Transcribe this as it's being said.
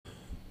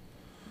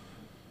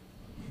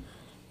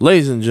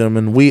Ladies and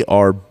gentlemen, we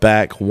are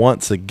back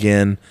once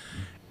again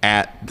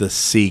at the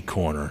C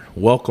Corner.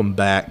 Welcome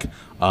back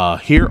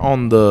here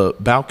on the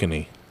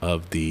balcony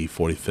of the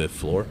 45th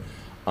floor.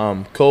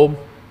 Cole,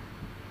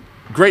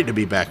 great to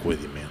be back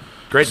with you, man.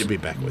 Great to be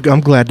back with you.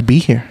 I'm glad to be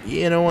here.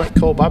 You know what,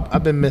 Cole?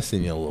 I've been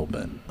missing you a little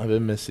bit. I've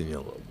been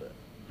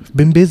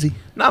busy.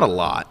 Not a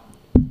lot,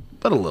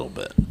 but a little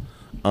bit.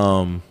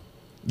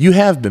 You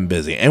have been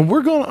busy, and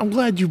I'm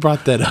glad you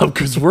brought that up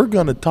because we're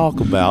gonna talk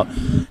about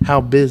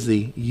how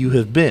busy you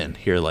have been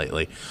here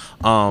lately.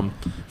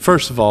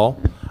 First of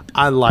all,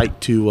 I'd like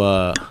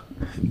to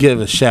give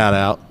a shout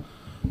out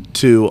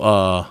to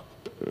a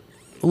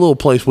little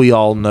place we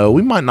all know.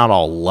 We might not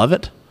all love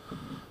it,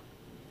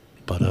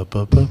 but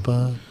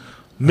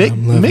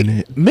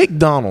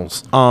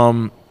McDonald's.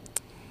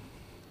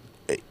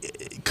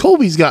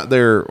 Colby's got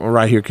their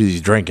right here because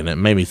he's drinking it.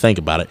 Made me think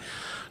about it.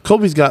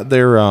 Colby's got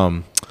their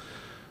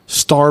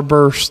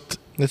Starburst.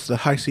 It's the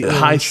high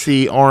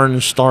C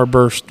orange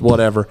Starburst,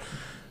 whatever.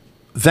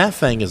 That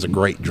thing is a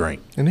great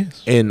drink. It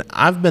is. And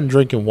I've been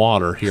drinking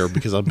water here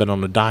because I've been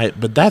on a diet,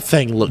 but that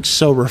thing looks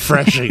so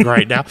refreshing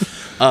right now.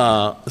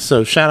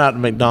 So shout out to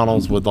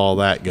McDonald's with all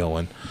that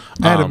going.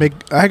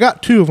 I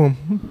got two of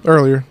them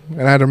earlier,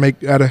 and I had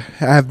to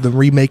have them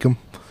remake them.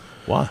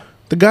 Why?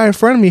 The guy in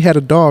front of me had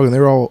a dog, and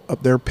they're all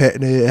up there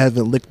petting it,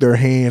 haven't licked their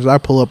hands. I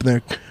pull up, and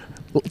there,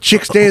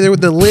 chick standing there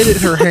with the lid in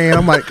her hand.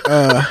 I'm like,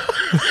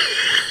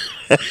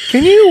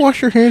 can you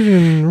wash your hands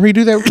and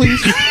redo that,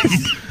 please?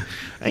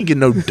 I ain't getting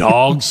no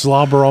dog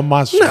slobber on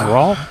my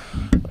straw. No.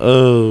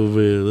 Oh,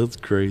 man, that's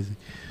crazy.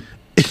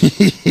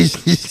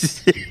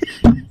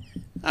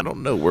 I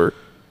don't know where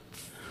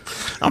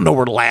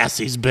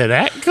Lassie's been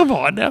at. Come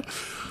on now.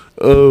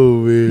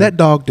 Oh, man. That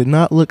dog did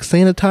not look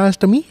sanitized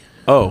to me.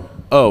 Oh,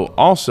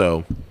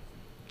 also,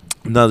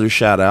 another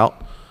shout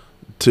out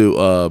to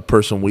a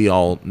person we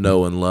all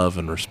know and love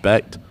and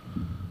respect,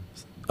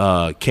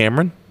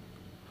 Cameron.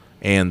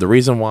 And the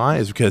reason why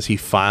is because he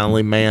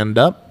finally manned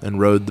up and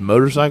rode the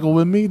motorcycle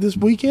with me this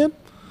weekend.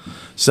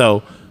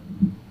 So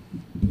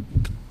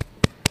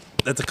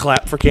that's a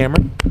clap for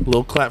Cameron. A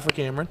little clap for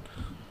Cameron.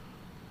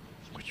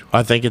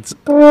 I think it's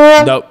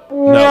nope,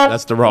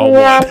 that's the wrong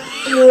one.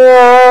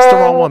 That's the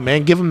wrong one,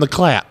 man. Give him the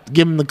clap. That's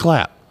the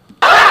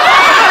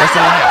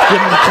laugh. Give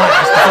him the clap.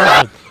 That's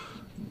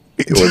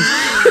the first one.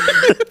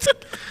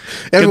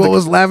 Everyone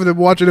was laughing and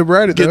watching him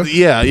ride it, though.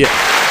 Yeah. I was.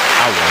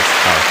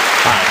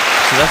 All right.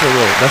 So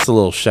that's a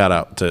little shout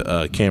out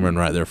to Cameron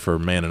right there for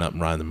manning up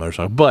and riding the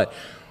motorcycle. But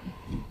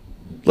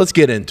let's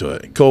get into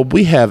it. Cole,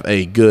 we have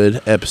a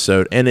good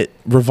episode, and it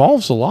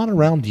revolves a lot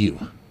around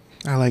you.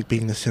 I like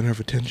being the center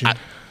of attention.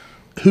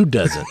 Who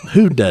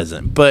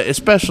doesn't? But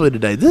especially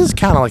today. This is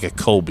kind of like a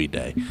Colby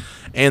day.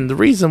 And the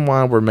reason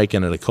why we're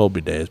making it a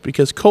Colby day is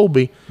because,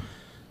 Colby,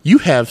 you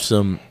have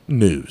some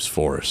news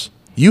for us.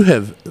 You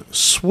have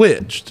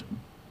switched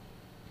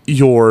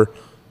your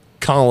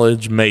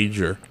college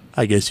major,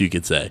 I guess you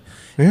could say.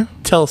 Yeah.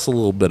 Tell us a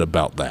little bit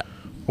about that.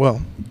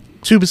 Well,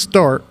 to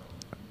start,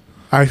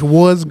 I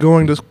was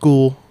going to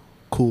school.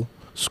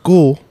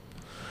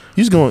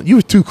 You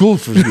were too cool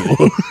for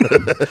school.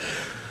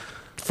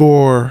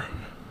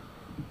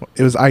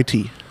 It was IT.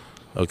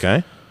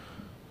 Okay.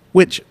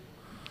 Which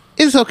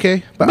is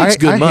okay. But makes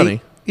good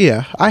money.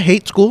 I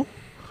hate school.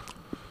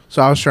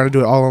 So I was trying to do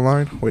it all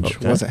online,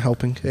 which wasn't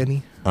helping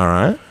any. All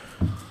right.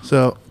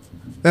 So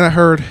then I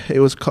heard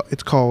it's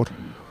called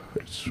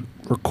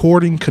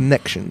Recording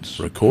Connections.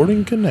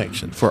 Recording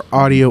Connections. For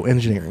audio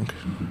engineering.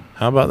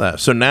 How about that?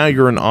 So now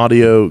you're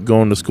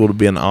going to school to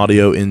be an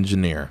audio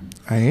engineer.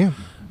 I am.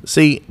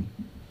 See,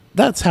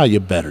 that's how you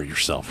better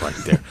yourself right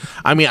there.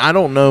 I mean, I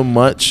don't know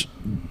much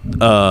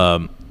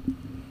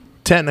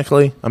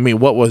technically. I mean,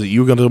 what was it?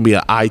 You were going to be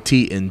an IT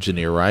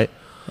engineer, right?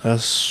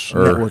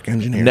 Network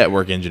engineer.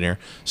 Network engineer.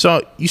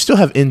 So you still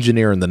have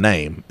engineer in the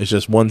name. It's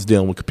just one's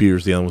dealing with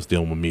computers, the other one's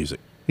dealing with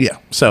music. Yeah.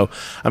 So,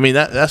 I mean,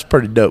 that's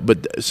pretty dope.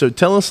 But so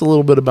tell us a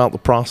little bit about the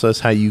process,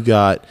 how you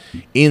got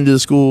into the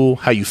school,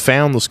 how you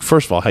found the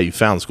first of all, how you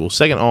found the school.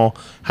 Second of all,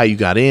 how you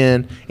got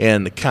in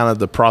and kind of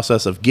the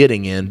process of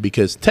getting in,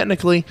 because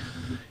technically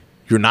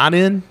you're not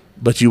in,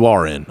 but you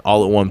are in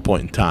all at one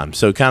point in time.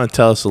 So kind of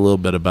tell us a little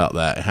bit about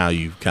that, how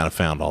you kind of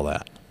found all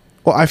that.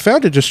 Well, I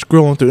found it just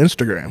scrolling through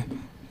Instagram.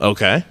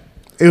 Okay.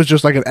 It was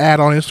just like an ad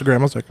on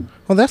Instagram. I was like,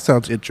 well, that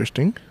sounds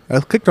interesting. I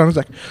clicked on it. It's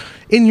like,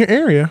 in your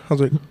area. I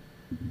was like,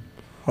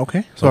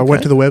 okay. So I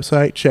went to the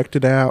website, checked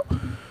it out.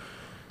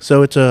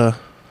 So it's a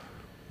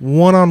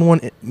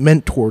one-on-one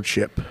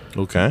mentorship.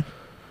 Okay.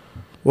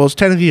 Well, it's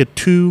technically a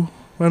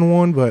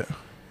 2-on-1, but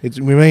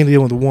we mainly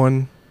deal with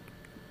one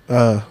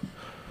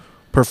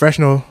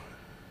professional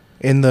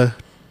in the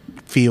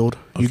field.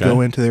 You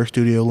go into their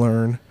studio,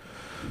 learn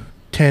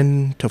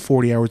 10 to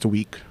 40 hours a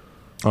week.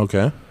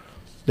 Okay.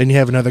 Then you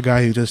have another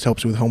guy who just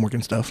helps you with homework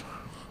and stuff.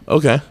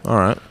 Okay. All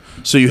right.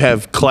 So you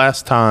have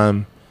class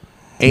time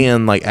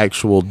and like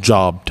actual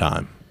job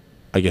time,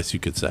 I guess you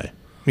could say.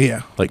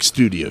 Yeah. Like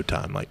studio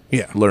time, like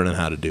learning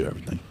how to do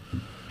everything.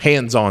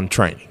 Hands-on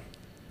training.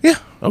 Yeah.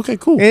 Okay,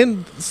 cool.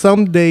 And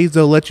some days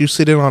they'll let you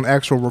sit in on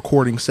actual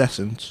recording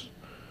sessions.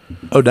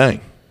 Oh,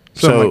 dang.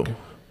 So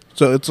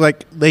it's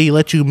like they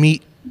let you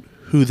meet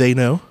who they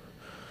know.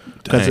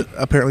 Because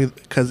apparently,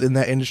 in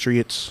that industry,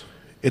 it's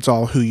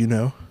all who you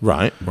know.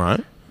 Right.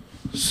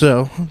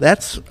 So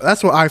that's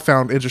what I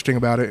found interesting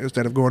about it,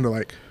 instead of going to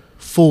like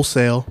Full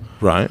Sail,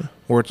 Right.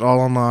 where it's all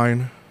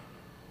online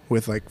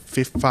with like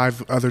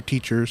 5 other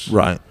teachers.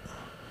 Right.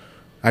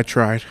 I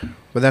tried,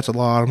 but that's a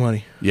lot of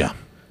money. Yeah.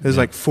 There's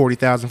like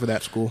 $40,000 for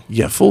that school.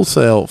 Yeah, Full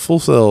Sail. Full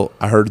Sail,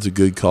 I heard it's a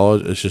good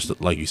college. It's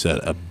just, like you said,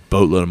 a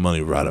boatload of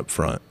money right up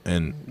front.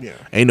 And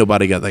ain't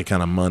nobody got that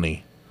kind of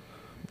money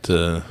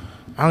to...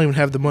 I don't even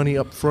have the money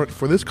up front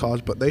for this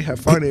college, but they have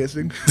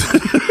financing.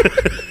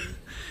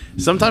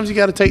 Sometimes you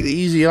got to take the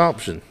easy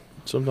option.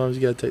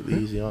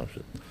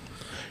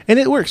 And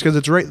it works because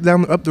it's right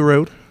down up the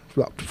road. It's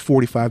about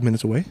 45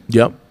 minutes away.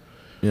 Yep.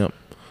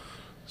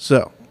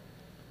 So,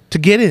 to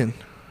get in.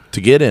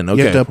 Okay.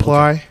 You have to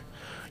apply. Okay.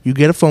 You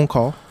get a phone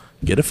call.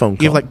 You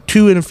have like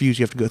 2 interviews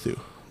you have to go through.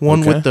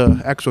 One with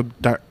the actual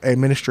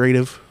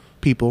administrative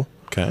people.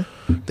 Okay.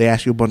 They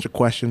ask you a bunch of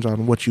questions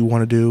on what you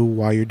want to do,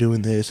 why you're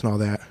doing this, and all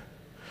that.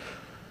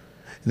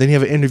 And then you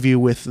have an interview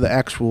with the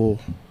actual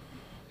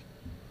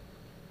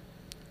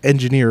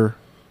engineer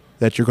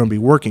that you're going to be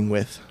working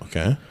with.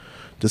 Okay.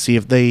 To see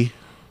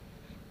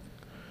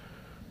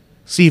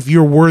if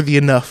you're worthy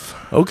enough.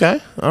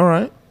 Okay. All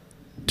right.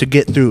 To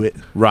get through it.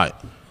 Right.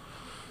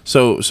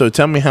 So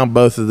tell me how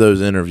both of those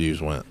interviews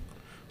went.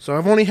 So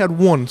I've only had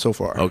one so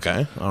far.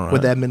 Okay. All right.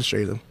 With the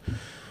administrative.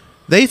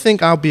 They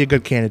think I'll be a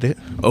good candidate.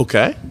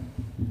 Okay.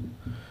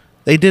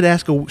 They did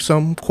ask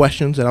some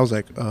questions that I was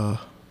like,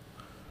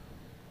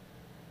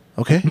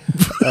 okay.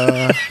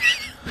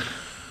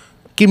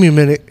 Give me a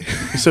minute.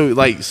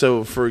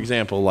 So for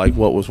example, like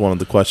what was one of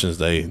the questions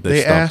they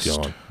stopped asked, you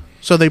on?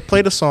 So they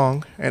played a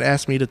song and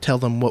asked me to tell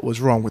them what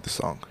was wrong with the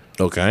song.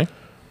 Okay.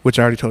 Which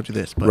I already told you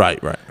this. But right.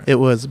 It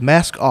was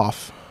Mask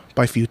Off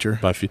by Future.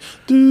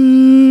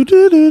 Do,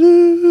 do, do,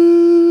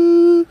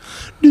 do,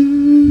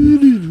 do,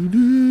 do,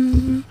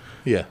 do.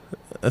 Yeah.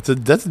 That's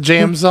a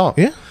jam song.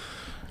 Yeah.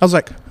 I was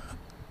like,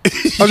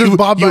 I'll just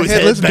bob my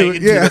head, listen to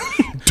it. Yeah.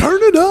 Turn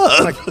it up.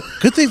 Like,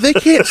 good thing they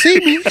can't see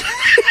me.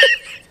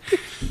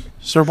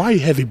 Sir, why are you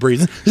heavy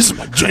breathing? This is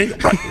my jam.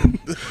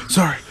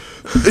 Sorry.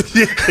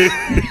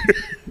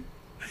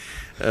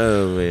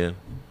 Oh, man.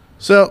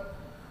 So,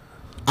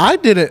 I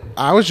did it.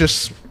 I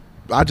just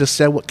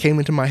said what came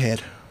into my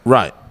head.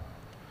 Right.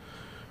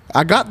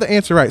 I got the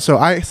answer right. So,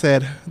 I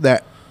said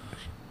that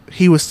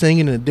he was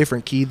singing in a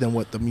different key than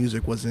what the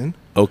music was in.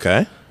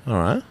 Okay. All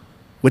right.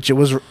 Which I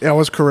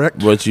was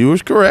correct. Which you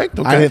was correct.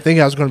 Okay. I didn't think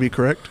I was going to be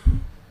correct.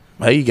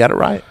 Hey, you got it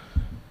right.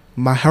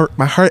 My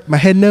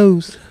head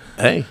knows.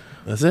 Hey,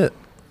 that's it.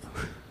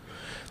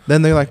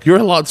 Then they're like, you're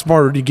a lot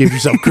smarter than you give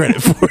yourself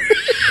credit for.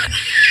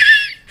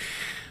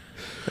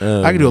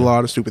 I can do a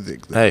lot of stupid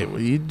things.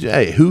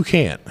 Hey, who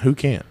can't?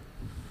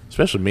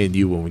 Especially me and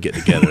you when we get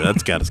together.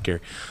 That's kind of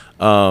scary.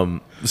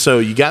 So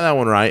you got that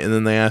one right, and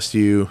then they asked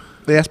you.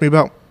 They asked me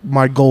about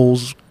my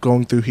goals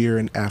going through here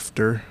and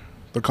after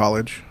the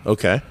college.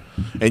 Okay.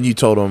 And you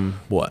told them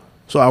what?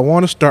 So I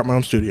want to start my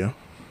own studio.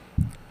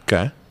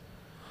 Okay.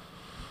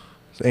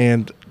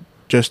 And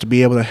just to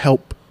be able to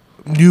help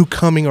new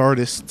coming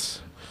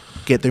artists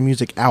get their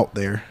music out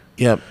there.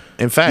 Yep.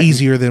 In fact,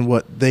 easier than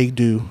what they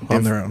do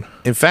on their own.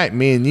 In fact,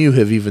 me and you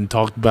have even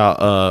talked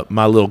about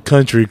my little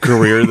country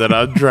career that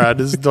I've tried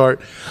to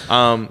start.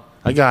 I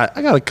got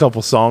a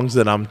couple songs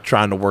that I'm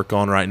trying to work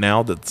on right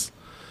now. That's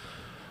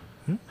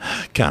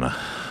kind of.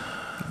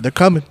 They're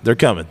coming. You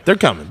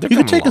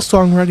can take a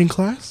songwriting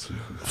class.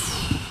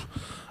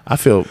 I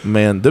feel,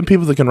 man, them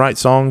people that can write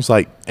songs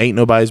like ain't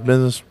nobody's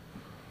business.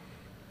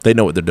 They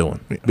know what they're doing.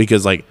 Yeah.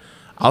 Because like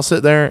I'll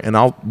sit there and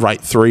I'll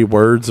write 3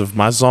 words of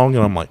my song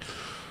and I'm like,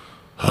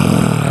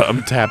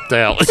 I'm tapped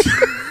out.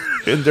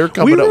 And they're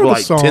coming up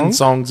with like 10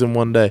 songs in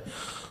one day.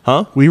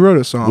 Huh? We wrote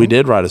a song. We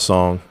did write a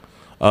song.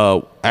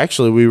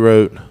 Actually, we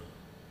wrote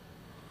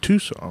 2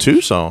 songs. 2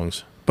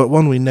 songs. But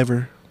one we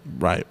never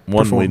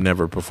we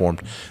never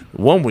performed.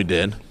 One we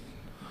did.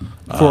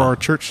 For our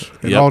church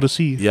and all to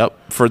see.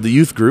 Yep. For the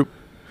youth group.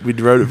 We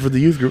wrote it for the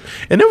youth group.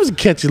 And it was a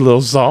catchy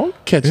little song.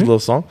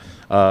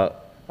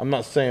 I'm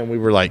not saying we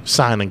were like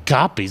signing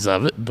copies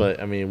of it,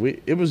 but I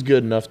mean, it was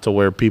good enough to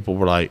where people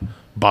were like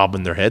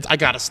bobbing their heads. I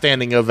got a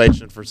standing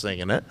ovation for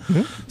singing it.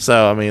 Mm-hmm.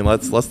 So I mean,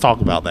 let's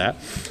talk about that.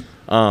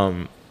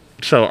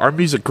 So our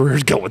music career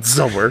is going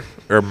somewhere,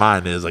 or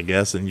mine is, I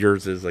guess, and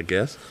yours is, I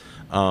guess.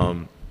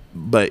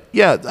 But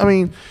yeah, I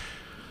mean,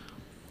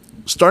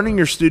 starting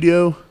your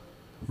studio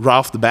right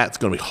off the bat is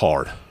going to be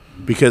hard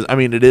because I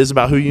mean, it is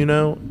about who you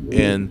know,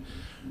 and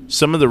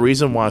some of the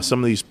reason why some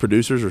of these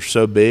producers are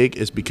so big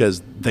is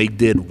because they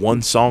did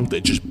one song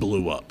that just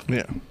blew up.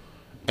 Yeah.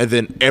 And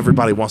then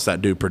everybody wants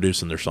that dude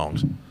producing their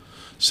songs.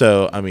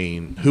 So, I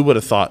mean, who would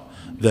have thought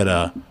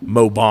that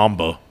Mo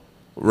Bamba,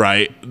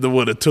 right, that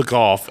would have took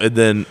off. And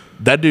then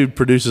that dude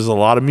produces a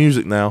lot of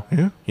music now,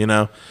 yeah. you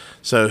know.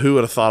 So who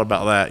would have thought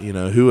about that, you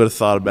know? Who would have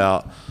thought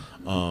about,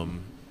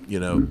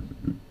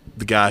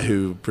 the guy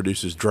who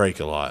produces Drake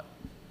a lot.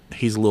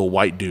 He's a little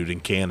white dude in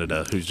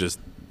Canada who's just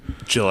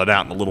chilling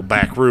out in a little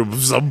back room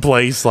of some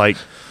place, like,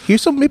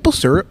 here's some maple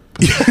syrup.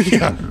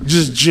 yeah,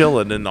 just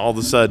chilling, and all of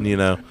a sudden,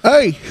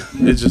 Hey,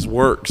 it just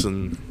works,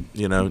 and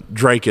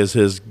Drake is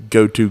his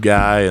go-to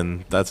guy,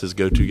 and that's his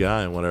go-to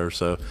guy, and whatever.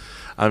 So,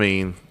 I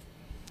mean,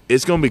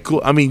 it's gonna be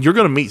cool. I mean, you're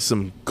gonna meet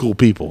some cool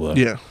people, though.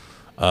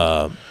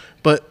 yeah.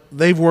 But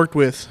they've worked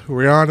with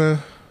Rihanna,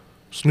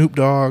 Snoop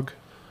Dogg.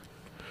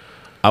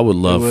 I would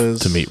love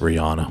to meet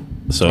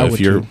Rihanna. So I if would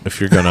you're too. if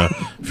you're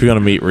gonna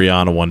meet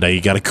Rihanna one day,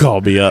 you got to call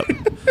me up.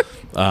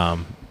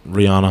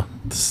 Rihanna,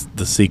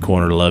 the C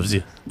Corner loves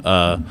you.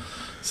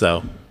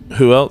 So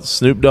who else?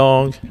 Snoop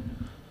Dogg.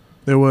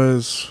 There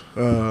was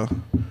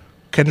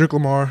Kendrick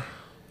Lamar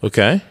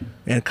Okay.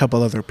 and a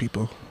couple other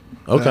people.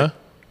 Okay. I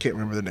can't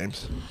remember the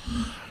names.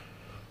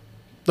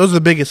 Those are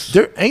the biggest.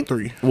 There ain't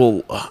three.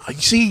 Well,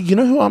 see, you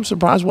know who I'm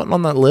surprised wasn't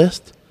on that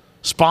list?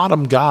 Spot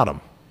 'em got 'em.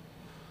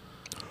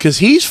 Because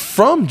he's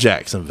from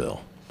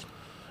Jacksonville.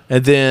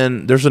 And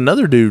then there's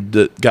another dude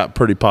that got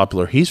pretty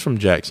popular. He's from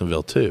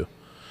Jacksonville, too.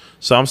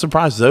 So I'm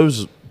surprised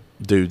those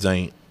dudes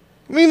ain't.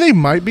 I mean, they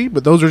might be,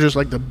 but those are just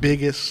like the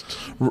biggest.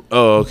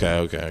 Oh,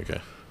 okay.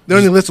 They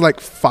only listed like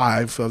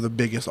 5 of the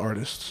biggest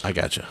artists. I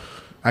gotcha.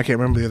 I can't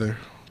remember the other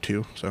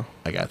 2. So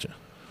I gotcha.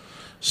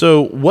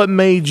 So what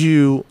made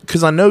you,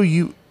 because I know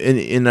you,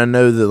 and I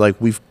know that like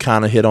we've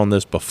kind of hit on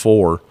this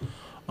before,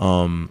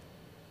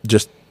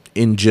 just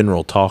in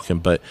general talking,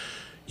 but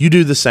you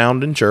do the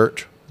sound in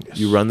church. Yes.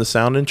 You run the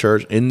sound in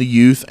church, in the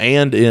youth,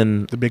 and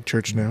in the big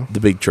church now. the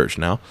big church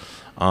now,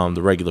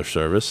 the regular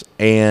service.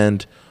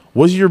 And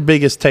what's your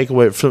biggest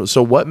takeaway?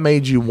 So what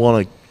made you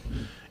want to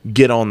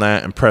get on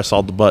that and press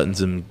all the buttons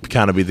and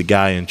kind of be the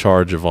guy in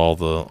charge of all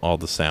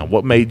the sound?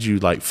 What made you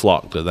like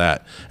flock to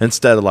that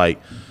instead of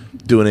like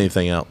doing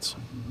anything else?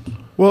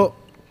 Well,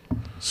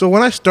 so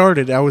when I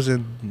started, I was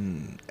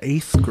in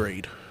 8th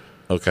grade.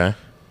 Okay.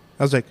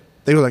 I was like,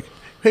 they were like,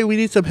 hey, we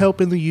need some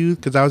help in the youth,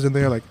 because I was in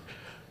there like,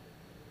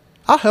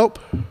 I'll help,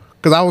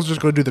 because I was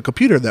just going to do the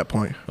computer at that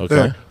point. Okay.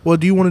 They're like, well,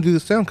 do you want to do the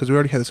sound? Because we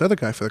already had this other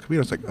guy for the computer.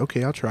 I was like,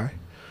 okay, I'll try.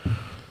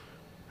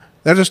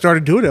 Then I just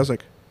started doing it. I was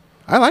like,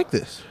 I like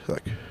this.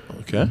 Like,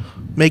 Okay.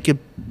 making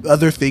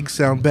other things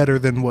sound better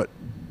than what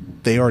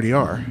they already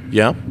are.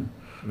 Yeah.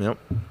 Yep.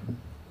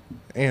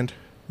 And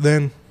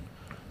then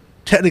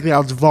technically I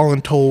was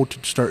voluntold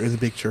to start in the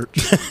big church.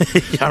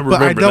 I remember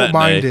But I don't that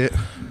mind day. it.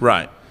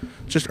 Right.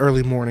 Just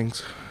early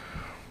mornings.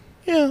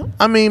 Yeah.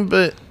 I mean,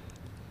 but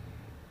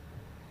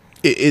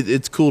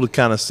it's cool to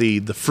kind of see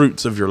the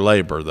fruits of your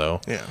labor,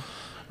 though. Yeah.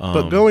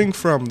 But going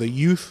from the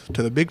youth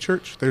to the big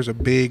church, there's a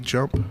big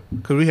jump.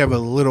 Because we have a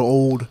little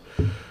old,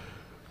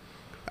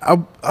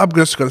 I'm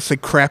just going to say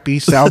crappy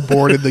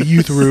soundboard in the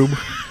youth room.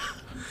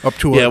 Up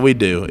to Yeah, we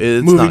do.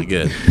 It's moving- not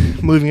good.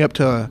 moving up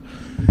to a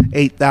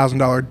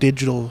 $8,000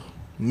 digital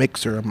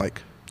mixer. I'm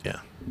like, Yeah.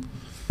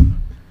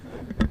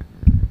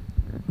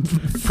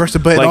 press a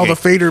button, all the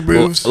fader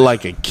moves.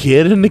 Like a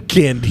kid in a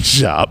candy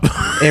shop.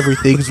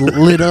 Everything's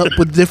lit up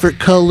with different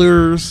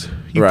colors.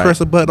 You Right. press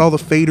a button, all the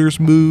faders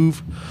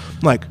move.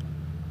 I'm like,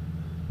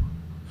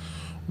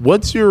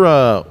 What's your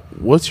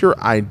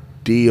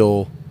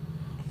ideal?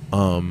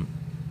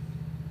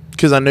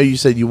 Because I know you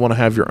said you want to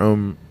have your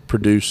own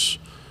produce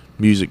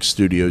music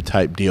studio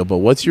type deal, but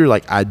what's your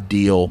like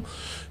ideal?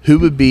 Who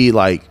would be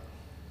like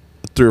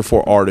 3 or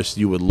 4 artists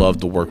you would love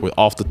to work with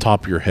off the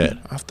top of your head?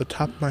 off the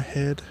top of my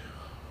head,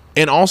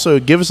 And also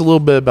give us a little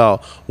bit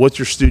about what's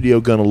your studio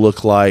going to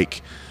look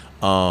like.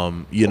 I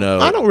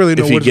don't really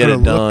know if you what it's get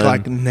going it to look done.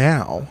 like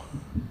now.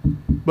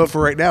 But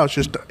for right now, it's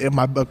just in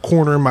a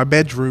corner in my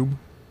bedroom,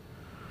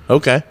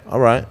 Okay, all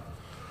right.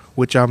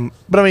 which I'm,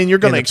 But I mean, you're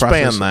going to In the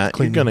process expand of that. You're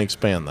cleaning. going to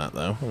expand that,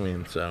 though. I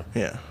mean, so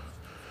yeah.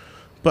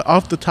 But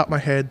off the top of my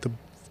head, the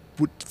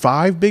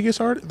 5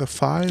 biggest artists, the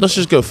 5? let's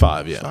just go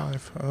 5. Yeah.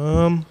 5.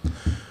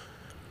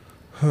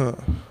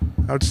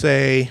 I would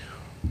say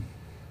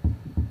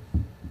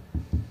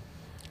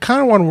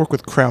kind of want to work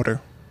with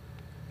Crowder.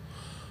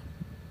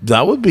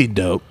 That would be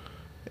dope.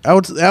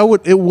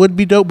 It would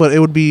be dope, but it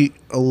would be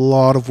a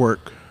lot of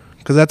work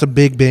because that's a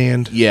big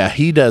band. Yeah,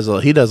 he does a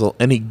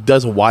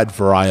wide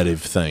variety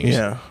of things.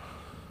 Yeah.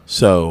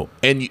 So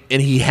and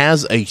he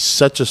has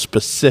such a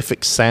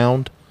specific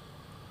sound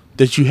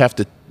that you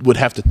would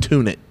have to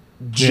tune it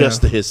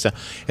just Yeah. to his sound,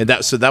 and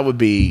that would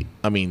be.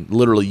 I mean,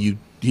 literally,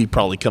 he'd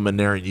probably come in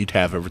there and you'd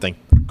have everything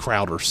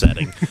Crowder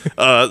setting,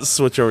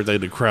 switch everything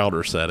to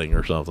Crowder setting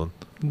or something.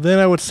 Then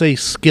I would say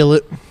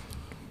Skillet.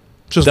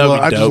 That'd be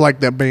I just dope. like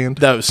that band.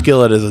 That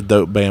Skillet is a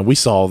dope band. We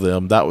saw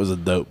them. That was a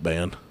dope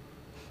band.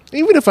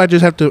 Even if I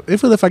just have to,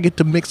 even if I get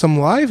to mix them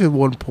live at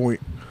one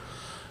point,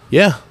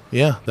 Yeah,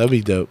 that'd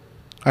be dope.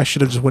 I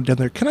should have just went down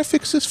there. Can I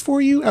fix this for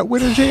you at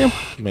Winter Jam?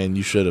 Man,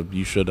 you should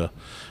have.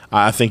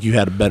 I think you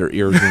had better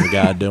ears than the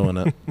guy doing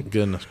it.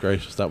 Goodness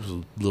gracious, that was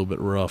a little bit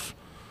rough.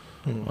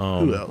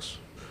 Who else?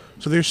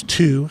 So there's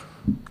 2.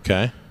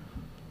 Okay.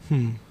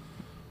 I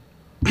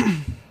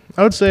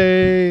would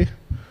say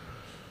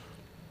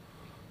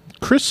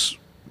Chris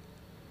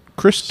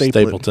Chris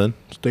Stapleton.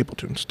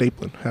 Stapleton,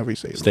 however you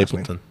say it.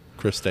 Stapleton.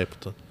 Chris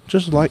Stapleton.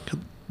 Just like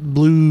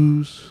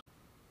blues.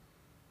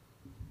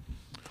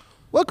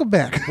 Welcome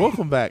back.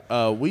 Welcome back.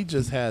 We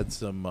just had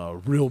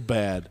some real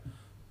bad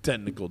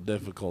technical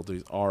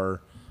difficulties. Our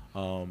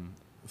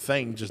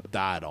thing just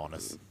died on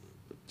us.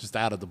 Just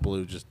out of the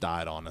blue, just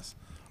died on us.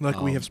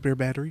 Like we have spare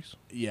batteries?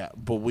 Yeah,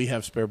 but we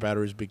have spare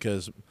batteries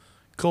because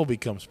Colby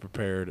comes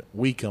prepared.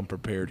 We come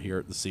prepared here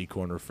at the C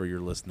Corner for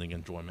your listening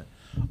enjoyment.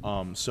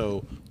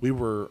 So we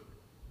were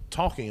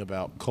talking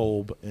about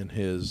Colb and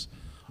his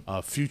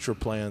future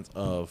plans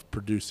of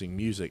producing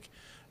music,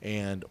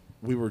 and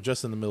we were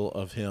just in the middle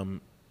of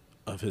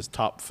his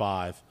top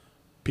 5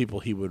 people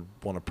he would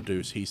want to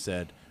produce. He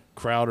said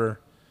Crowder,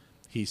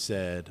 he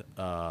said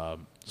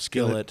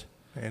Skillet,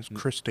 and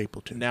Chris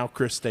Stapleton. now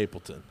Chris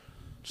Stapleton.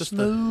 Just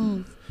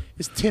smooth.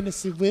 It's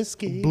Tennessee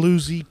whiskey.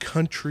 Bluesy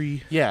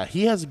country. Yeah,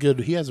 he has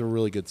a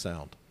really good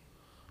sound,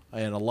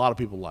 and a lot of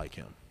people like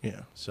him.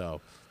 Yeah.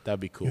 So that'd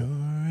be cool.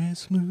 You're as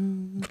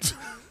smooth.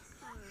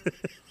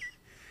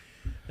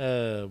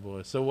 Oh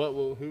boy. So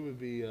who would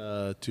be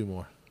 2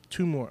 more?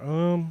 2 more. I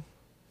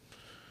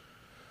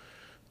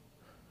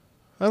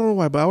don't know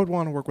why, but I would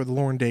want to work with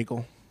Lauren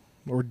Daigle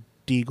or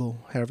Deagle,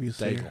 however you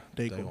say it.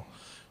 Daigle.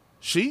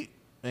 She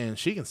can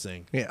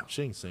sing. Yeah.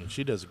 She can sing.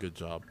 She does a good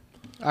job.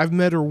 I've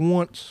met her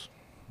once.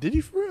 Did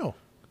you for real?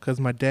 Because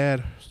my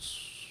dad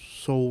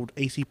sold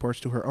AC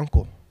parts to her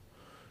uncle.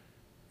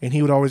 And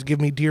he would always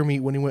give me deer meat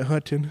when he went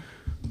hunting.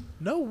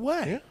 No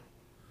way. Yeah.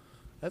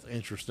 That's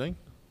interesting.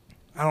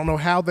 I don't know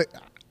how they...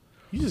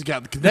 You just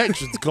got the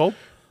connections, Cole.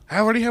 I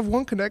already have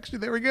one connection.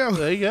 There we go.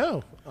 There you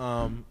go.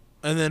 And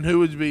then who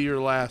would be your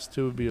last?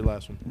 Who would be your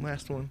last one?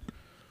 Last one.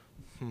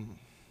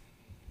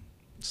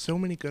 So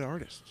many good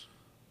artists.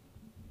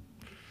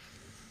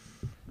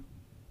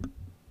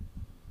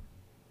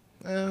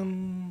 I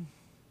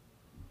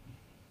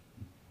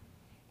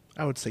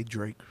would say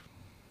Drake.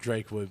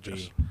 Drake would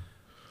be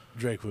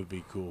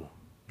cool.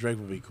 Drake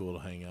would be cool to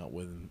hang out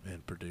with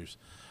and produce.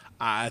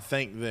 I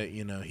think that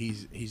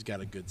he's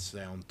got a good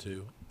sound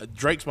too.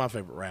 Drake's my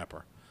favorite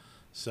rapper,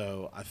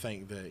 so I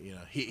think that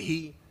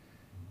he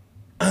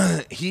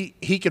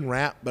can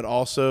rap, but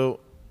also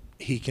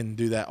he can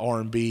do that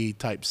R&B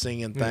type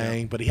singing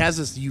thing. Yeah. But he has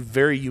this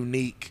very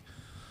unique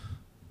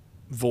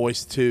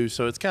voice too,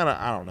 so it's kind of,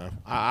 I don't know.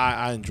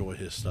 I enjoy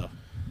his stuff.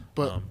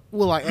 But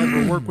will I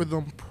ever work with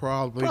them?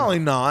 Probably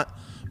not.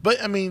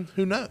 But I mean,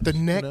 who knows? The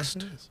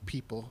next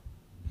people.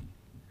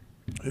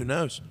 Who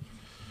knows?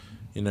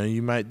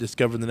 You might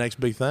discover the next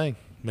big thing.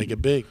 Make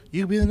it big.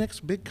 You could be the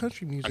next big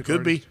country music I could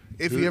artist,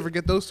 be. If you ever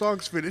get those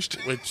songs finished.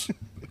 Which,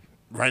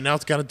 right now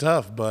it's kind of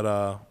tough,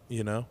 but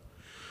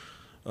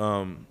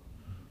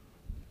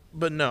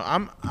but no,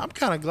 I'm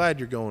kind of glad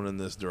you're going in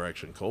this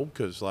direction, Cole,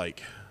 because I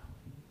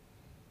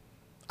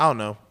don't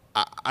know,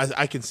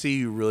 I can see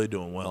you really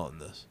doing well in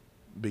this,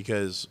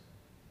 because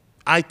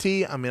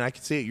IT, I mean, I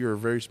can see it. You're a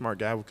very smart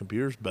guy with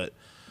computers, but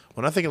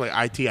when I think of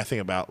IT, I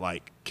think about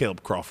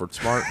Caleb Crawford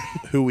Smart,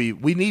 who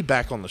we need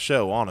back on the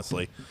show,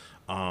 honestly,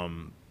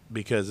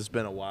 because it's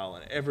been a while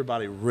and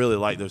everybody really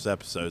liked those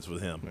episodes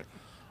with him.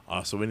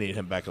 So we need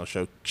him back on the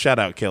show. Shout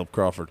out Caleb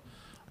Crawford.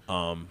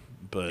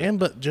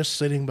 But just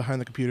sitting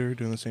behind the computer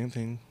doing the same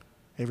thing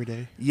every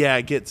day. Yeah,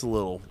 it gets a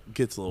little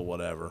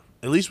whatever.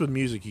 At least with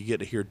music, you get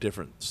to hear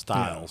different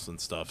styles and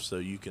stuff, so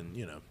you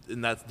can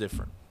and that's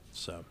different.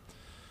 So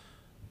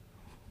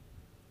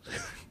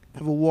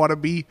have a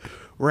wannabe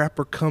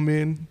rapper come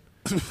in.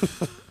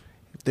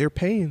 If they're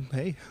paying,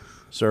 hey,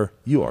 sir,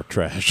 you are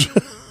trash.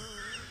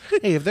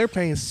 Hey, if they're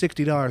paying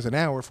 $60 an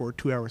hour for a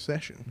 2-hour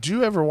session. Do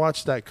you ever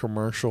watch that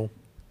commercial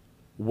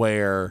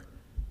where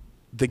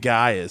the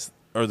guy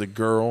or the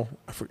girl,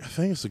 I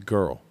think it's a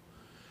girl,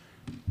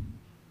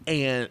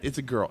 and it's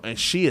a girl, and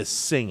she is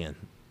singing,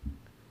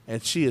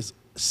 and she is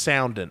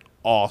sounding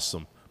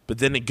awesome, but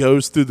then it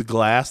goes through the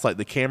glass, like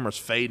the camera's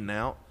fading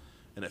out,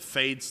 and it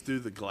fades through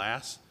the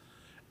glass,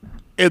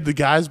 and the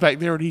guy's back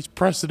there, and he's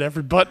pressing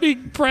every button he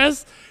can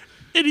press,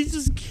 and he's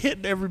just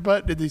hitting every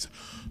button, and he's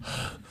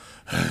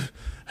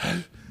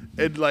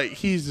and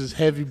he's just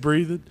heavy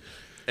breathing.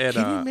 And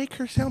can you make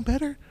her sound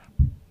better?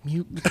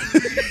 Mute.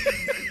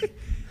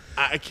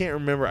 I can't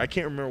remember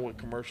what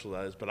commercial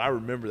that is, but I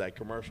remember that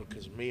commercial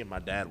because me and my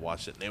dad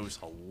watched it, and it was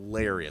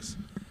hilarious.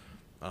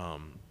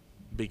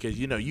 Because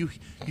you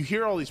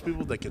hear all these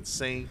people that can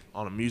sing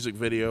on a music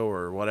video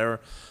or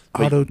whatever,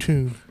 auto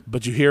tune,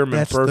 but you hear them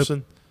in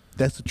person.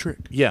 That's the trick.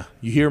 Yeah,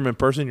 you hear them in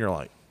person, you're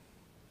like,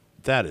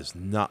 that is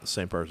not the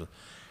same person.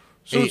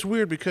 So it's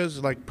weird because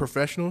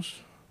professionals,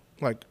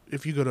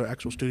 if you go to an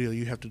actual studio,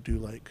 you have to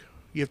do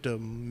you have to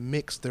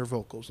mix their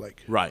vocals,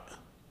 right,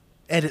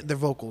 edit their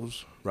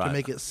vocals right, to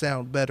make it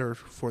sound better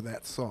for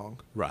that song.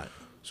 Right.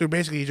 So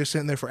basically, you're just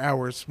sitting there for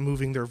hours,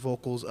 moving their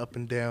vocals up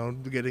and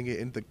down, getting it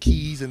into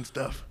keys and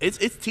stuff. It's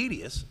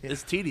tedious. Yeah.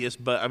 It's tedious,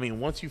 but I mean,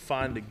 once you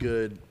find a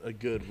good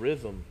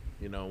rhythm,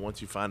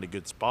 once you find a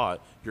good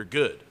spot, you're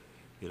good,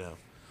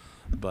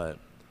 But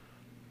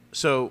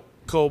so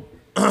Cole,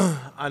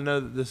 I know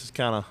that this is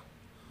kind of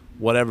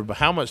whatever, but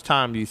how much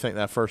time do you think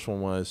that first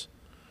one was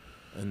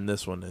And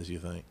this one is, you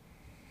think?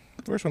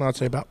 First one, I'd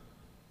say about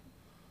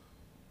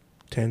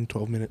 10,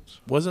 12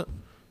 minutes. Was it?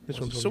 This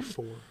one's only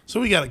 4.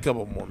 So we got a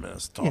couple more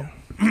minutes to talk.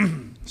 Yeah.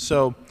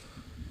 So,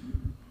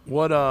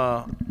 what?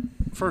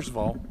 First of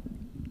all,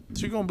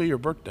 it's going to be your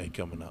birthday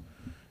coming up,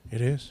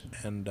 It is.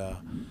 and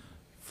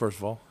first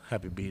of all,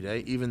 happy B-Day.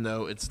 Even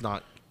though it's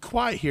not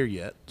quite here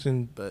yet, It's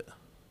in but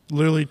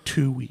literally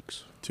 2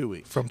 weeks 2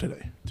 weeks from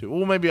today.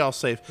 Well, maybe I'll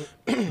save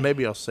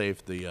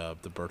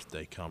the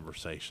birthday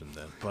conversation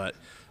then.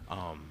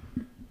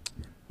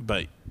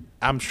 But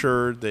I'm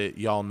sure that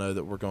y'all know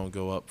that we're going to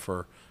go up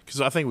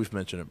because I think we've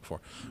mentioned it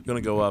before. We're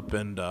going to go up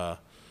and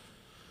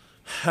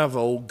have an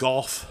old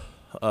golf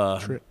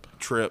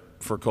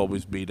trip for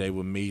Colby's B-Day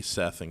with me,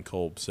 Seth, and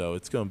Colb. So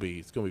it's going to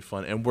be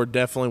fun. And we're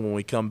definitely, when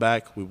we come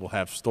back, we will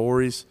have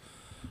stories.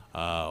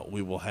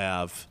 We will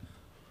have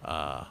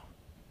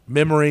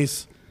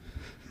memories.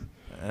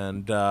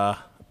 And I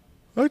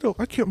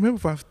can't remember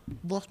if I've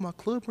lost my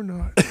club or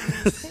not.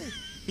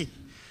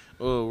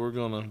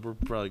 we're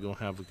probably gonna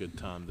have a good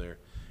time there.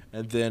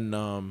 And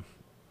then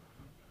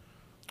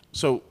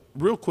so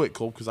real quick,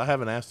 Cole, because I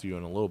haven't asked you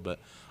in a little bit,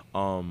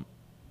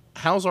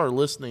 how's our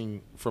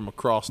listening from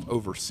across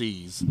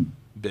overseas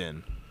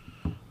been?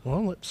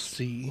 Well, let's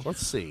see.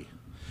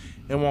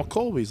 And while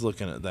Colby's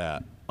looking at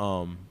that,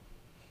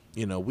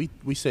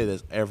 we say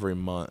this every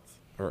month.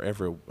 Or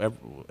every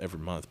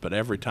month, but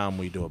every time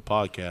we do a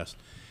podcast,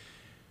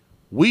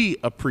 we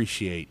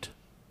appreciate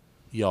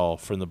y'all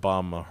from the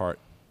bottom of my heart.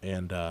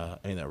 And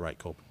ain't that right,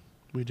 Colby?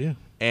 We do.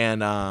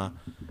 And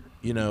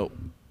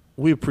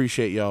we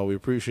appreciate y'all. We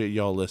appreciate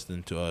y'all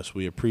listening to us.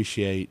 We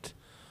appreciate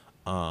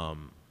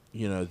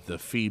the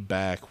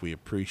feedback. We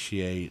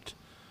appreciate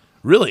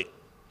really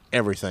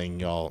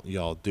everything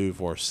y'all do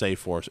for us, say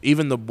for us.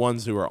 Even the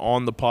ones who are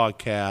on the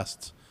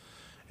podcasts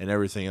and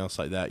everything else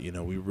like that.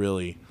 We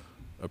really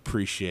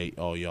appreciate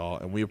all y'all,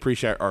 and we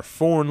appreciate our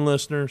foreign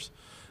listeners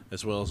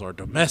as well as our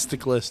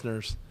domestic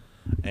listeners.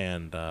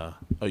 And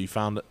you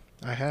found it?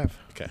 I have.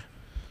 Okay.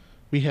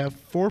 We have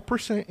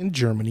 4% in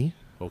Germany.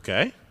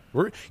 Okay.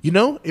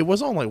 It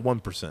was only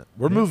 1%.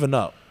 We're moving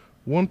up.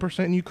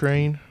 1% in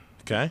Ukraine.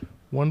 Okay.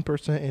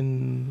 1%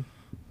 in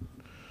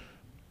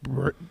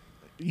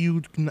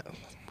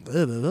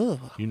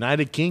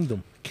United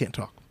Kingdom. Can't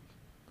talk.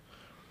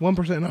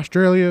 1% in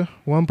Australia.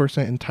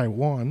 1% in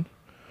Taiwan.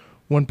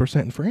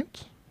 1% in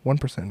France.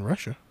 1% in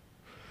Russia.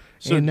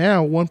 And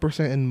now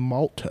 1% in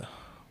Malta.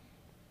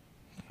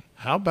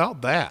 How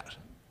about that?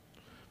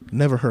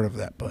 Never heard of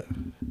that, but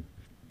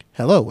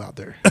hello out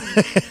there.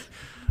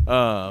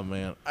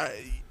 Man.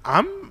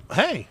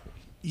 Hey,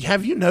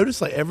 have you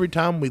noticed every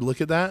time we look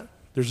at that,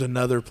 there's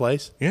another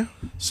place? Yeah.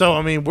 So,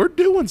 we're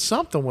doing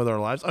something with our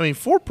lives.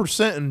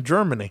 4% in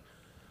Germany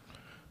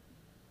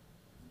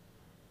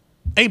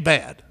ain't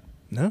bad.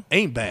 No.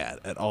 Ain't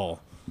bad at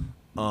all.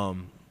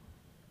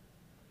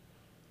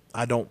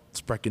 I don't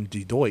sprechen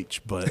die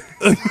Deutsch, but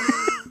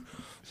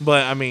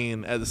but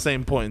at the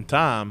same point in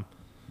time,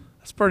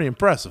 that's pretty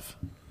impressive.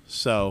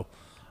 So,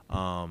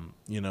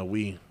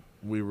 we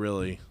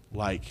really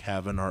like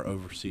having our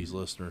overseas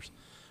listeners,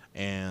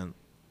 and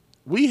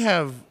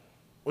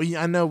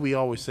I know we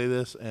always say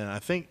this, and I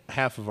think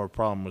half of our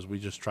problem was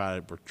we're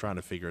trying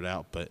to figure it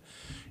out, but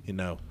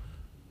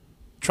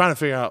trying to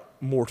figure out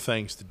more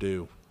things to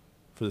do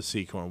for the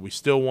Sea Corner. We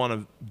still want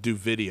to do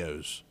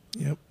videos.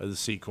 Yep. Of the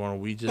Sea Corner.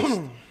 We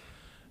just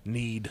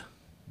need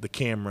the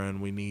camera,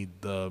 and we need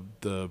the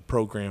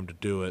program to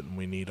do it, and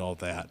we need all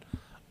that.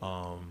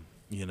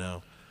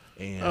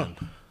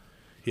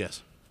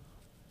 Yes.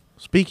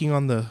 Speaking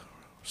on the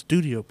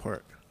studio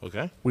part.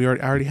 Okay. I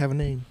already have a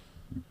name.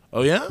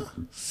 Oh yeah?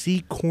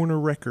 Sea Corner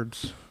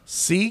Records.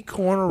 Sea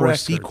Corner or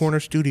Records. Sea Corner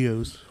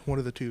Studios. One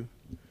of the two.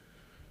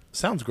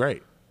 Sounds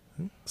great.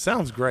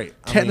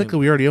 Technically,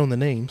 we already own the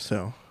name,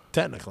 so.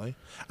 Technically.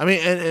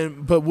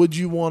 But would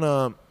you want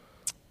to...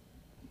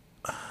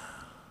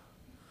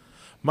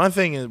 My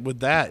thing with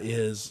that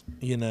is,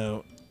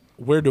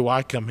 where do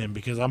I come in?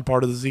 Because I'm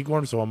part of the Sea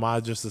Corner, so am I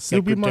just a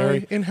secretary? You'll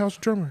be my in-house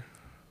drummer.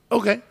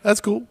 Okay,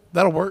 that's cool.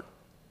 That'll work.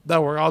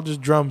 I'll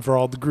just drum for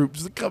all the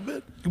groups that come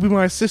in. You'll be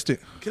my assistant.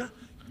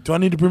 Do I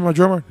need to bring my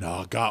drummer? No,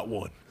 I got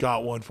one.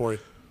 Got one for you.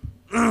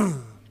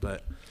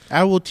 But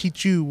I will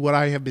teach you what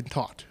I have been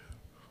taught.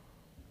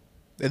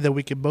 And then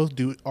we can both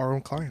do our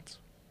own clients.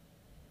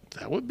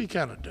 That would be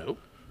kind of dope.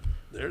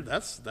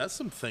 That's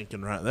some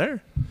thinking right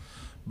there.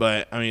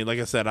 But, like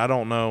I said, I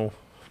don't know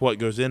what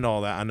goes into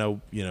all that. I know,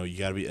 you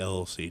got to be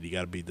LLC, you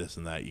got to be this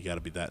and that, you got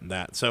to be that and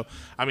that. So,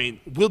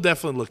 we'll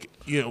definitely look,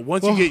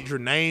 once you get your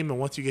name and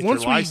once you get your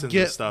license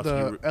and stuff. Once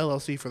we get the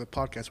LLC for the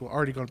podcast, we're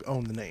already going to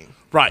own the name.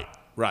 Right.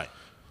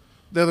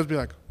 The others be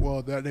like,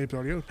 well, that name's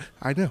already owned.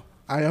 I know.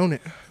 I own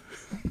it.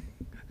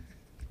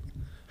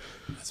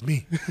 That's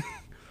me. You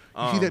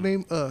see that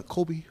name,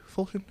 Colby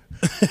Fulton?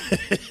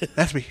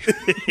 That's me.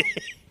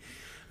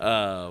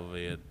 Oh,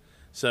 man.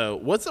 So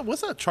what's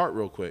that chart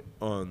real quick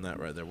on that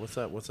right there? What's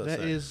that? That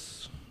say?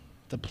 is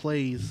the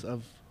plays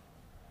of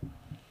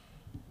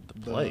the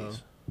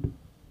plays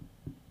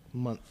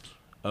month.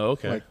 Oh,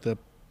 okay. Like the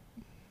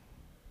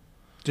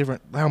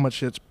different how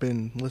much it's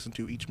been listened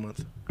to each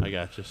month. I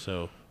got you.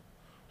 So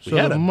we So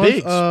had the a month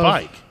big of-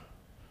 spike.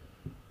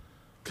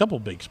 Couple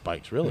big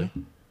spikes, really.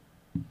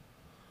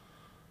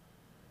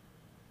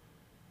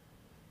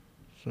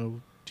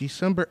 So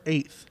December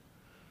 8th,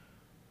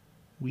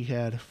 we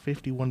had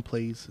 51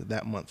 plays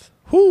that month.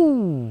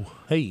 Whoo!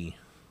 Hey.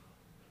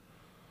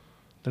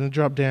 Then it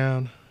dropped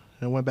down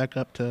and it went back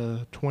up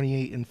to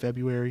 28 in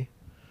February,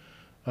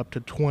 up to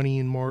 20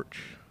 in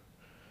March,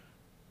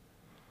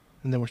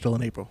 and then we're still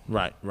in April.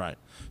 Right.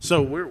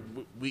 So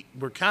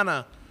we're kind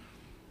of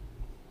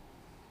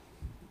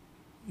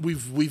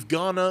we've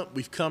gone up,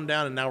 we've come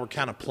down, and now we're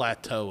kind of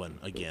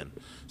plateauing again.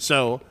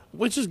 So,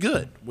 which is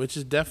good, which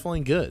is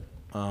definitely good.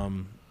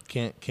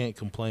 Can't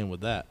complain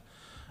with that,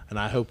 and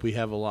I hope we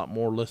have a lot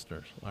more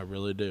listeners. I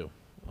really do.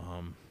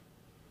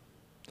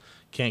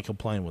 Can't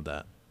complain with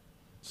that.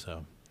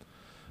 So,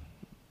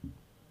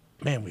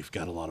 man, we've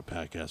got a lot of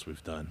podcasts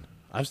we've done.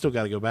 I've still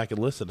got to go back and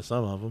listen to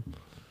some of them.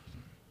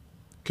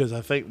 Because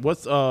I think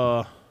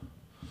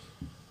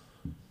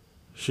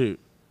shoot,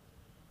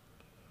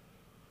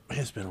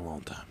 it's been a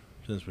long time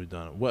since we've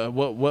done it.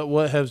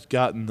 What has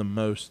gotten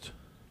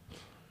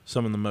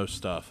some of the most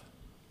stuff?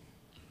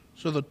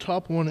 So the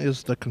top one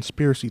is the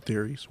conspiracy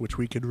theories, which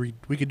we could read.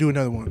 We could do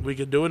another one. We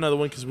could do another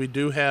one because we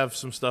do have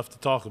some stuff to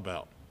talk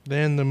about.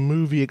 Then the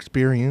movie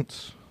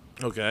experience.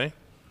 Okay,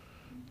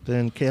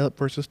 Then Caleb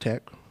versus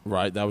Tech.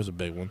 right, that was a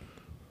big one.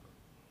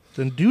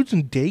 Then dudes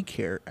in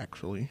daycare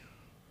actually.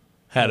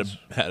 Had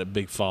a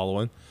big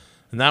following,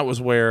 and that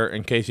was where,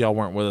 in case y'all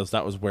weren't with us,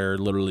 that was where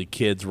literally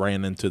kids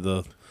ran into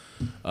the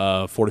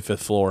 45th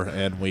floor,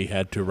 and we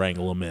had to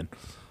wrangle them in.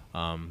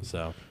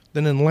 So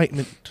Then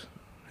Enlightenment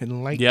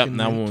yep,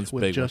 that one was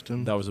with big.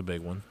 Justin. That was a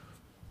big one.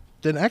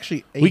 Then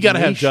actually, We got to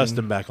have aviation.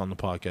 Justin back on the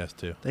podcast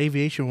too. The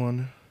aviation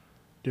one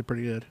did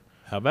pretty good.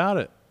 How about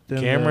it,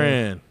 Then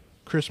Cameron?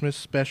 Christmas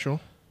special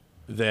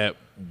That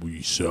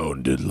we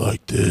sounded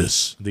like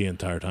this the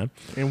entire time.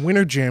 and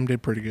Winter Jam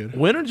did pretty good.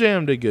 Winter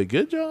Jam did good.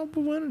 Good job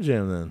with Winter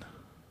Jam then.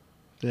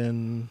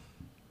 Then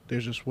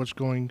there's just what's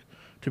going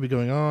to be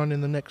going on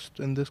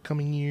in this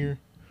coming year.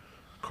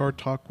 Card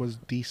Talk was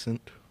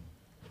decent.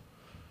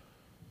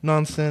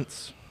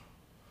 Nonsense.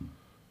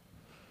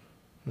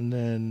 And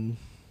then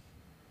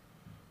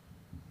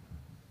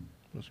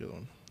what's the other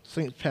one?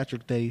 St.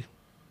 Patrick's Day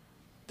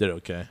Did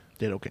okay.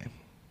 did okay.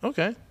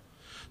 Okay.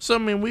 So I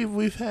mean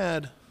we've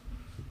had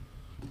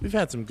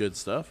some good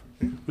stuff.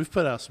 We've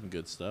put out some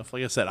good stuff.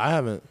 Like I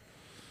said,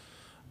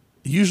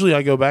 usually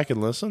I go back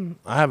and listen.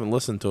 I haven't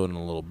listened to it in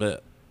a little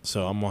bit.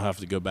 So I'm going to have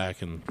to go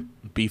back and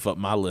beef up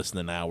my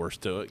listening hours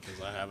to it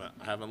because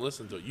I haven't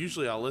listened to it.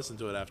 Usually I'll listen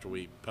to it after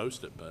we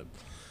post it, but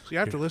So you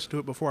have to listen to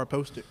it before I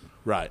post it.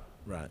 right.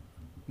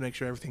 Make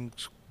sure everything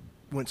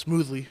went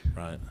smoothly.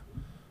 Right.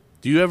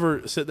 Do you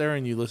ever sit there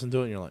and you listen to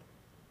it and you're like,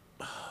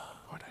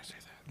 Why did I say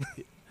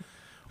that?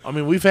 I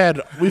mean, we've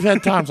had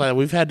times like that.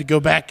 We've had to go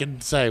back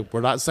and say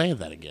we're not saying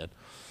that again.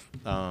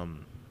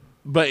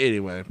 But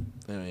anyway,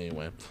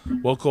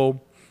 well,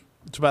 Cole,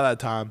 it's about that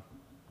time.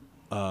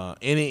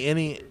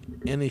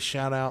 Any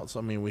shout outs?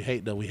 I mean, we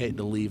hate to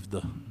leave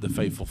the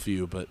faithful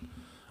few, but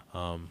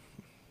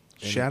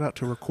Shout out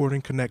to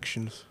Recording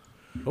Connections.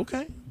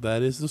 okay,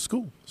 that is the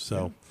school.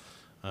 So,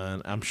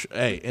 and I'm sure.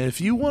 Hey, and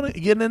if you want to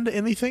get into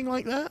anything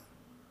like that,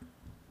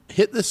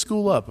 hit this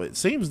school up. It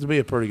seems to be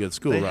a pretty good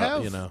school,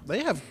 right?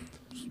 They have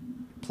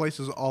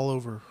places all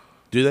over.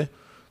 Do they?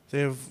 They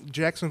have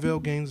Jacksonville,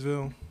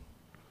 Gainesville,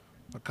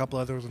 a couple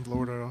others in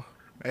Florida.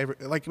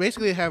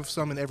 Basically they have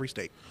some in every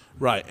state.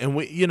 Right, and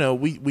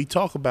we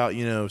talk about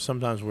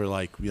sometimes we're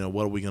like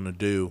what are we going to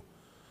do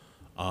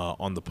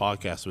on the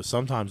podcast, but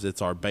sometimes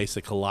it's our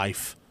basic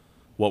life,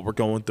 what we're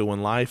going through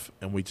in life,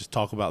 and we just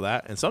talk about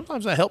that, and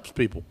sometimes that helps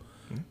people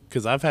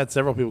because I've had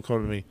several people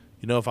come to me,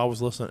 if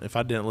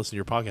I didn't listen to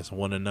your podcast, I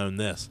wouldn't have known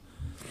this,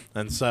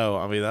 and so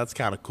I mean that's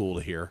kind of cool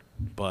to hear.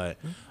 But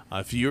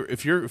if you're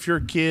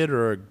a kid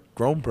or a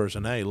grown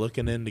person, hey,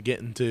 looking into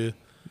getting to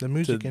The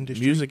music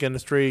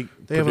industry,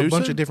 They have a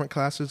bunch of different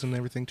classes and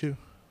everything too.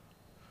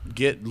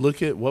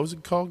 Look at what was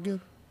it called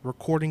again?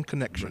 Recording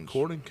Connections.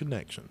 Recording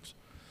Connections.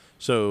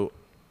 So,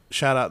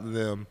 shout out to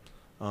them.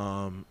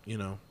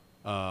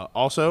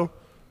 Also,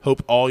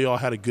 hope all y'all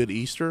had a good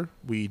Easter.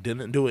 We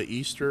didn't do an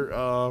Easter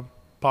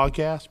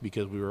podcast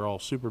because we were all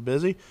super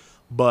busy,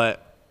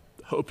 but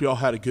hope y'all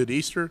had a good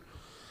Easter.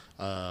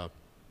 Had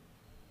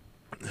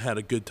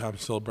a good time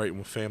celebrating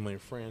with family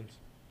and friends.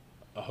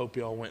 I hope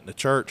y'all went to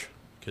church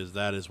because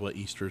that is what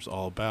Easter's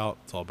all about.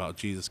 It's all about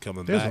Jesus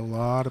coming There's back. a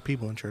lot of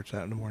people in church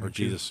out in the morning. Or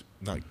Jesus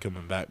not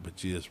coming back, but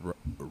Jesus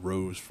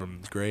rose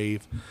from the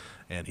grave,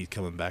 and he's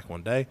coming back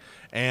one day.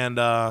 And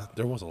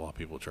there was a lot of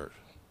people at church.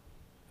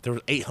 There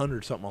was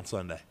 800 something on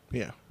Sunday.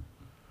 Yeah.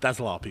 That's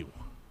a lot of people.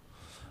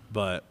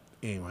 But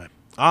anyway,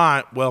 all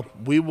right. Well,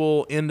 we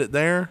will end it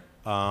there,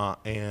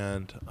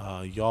 and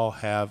y'all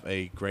have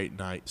a great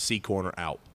night. C Corner out.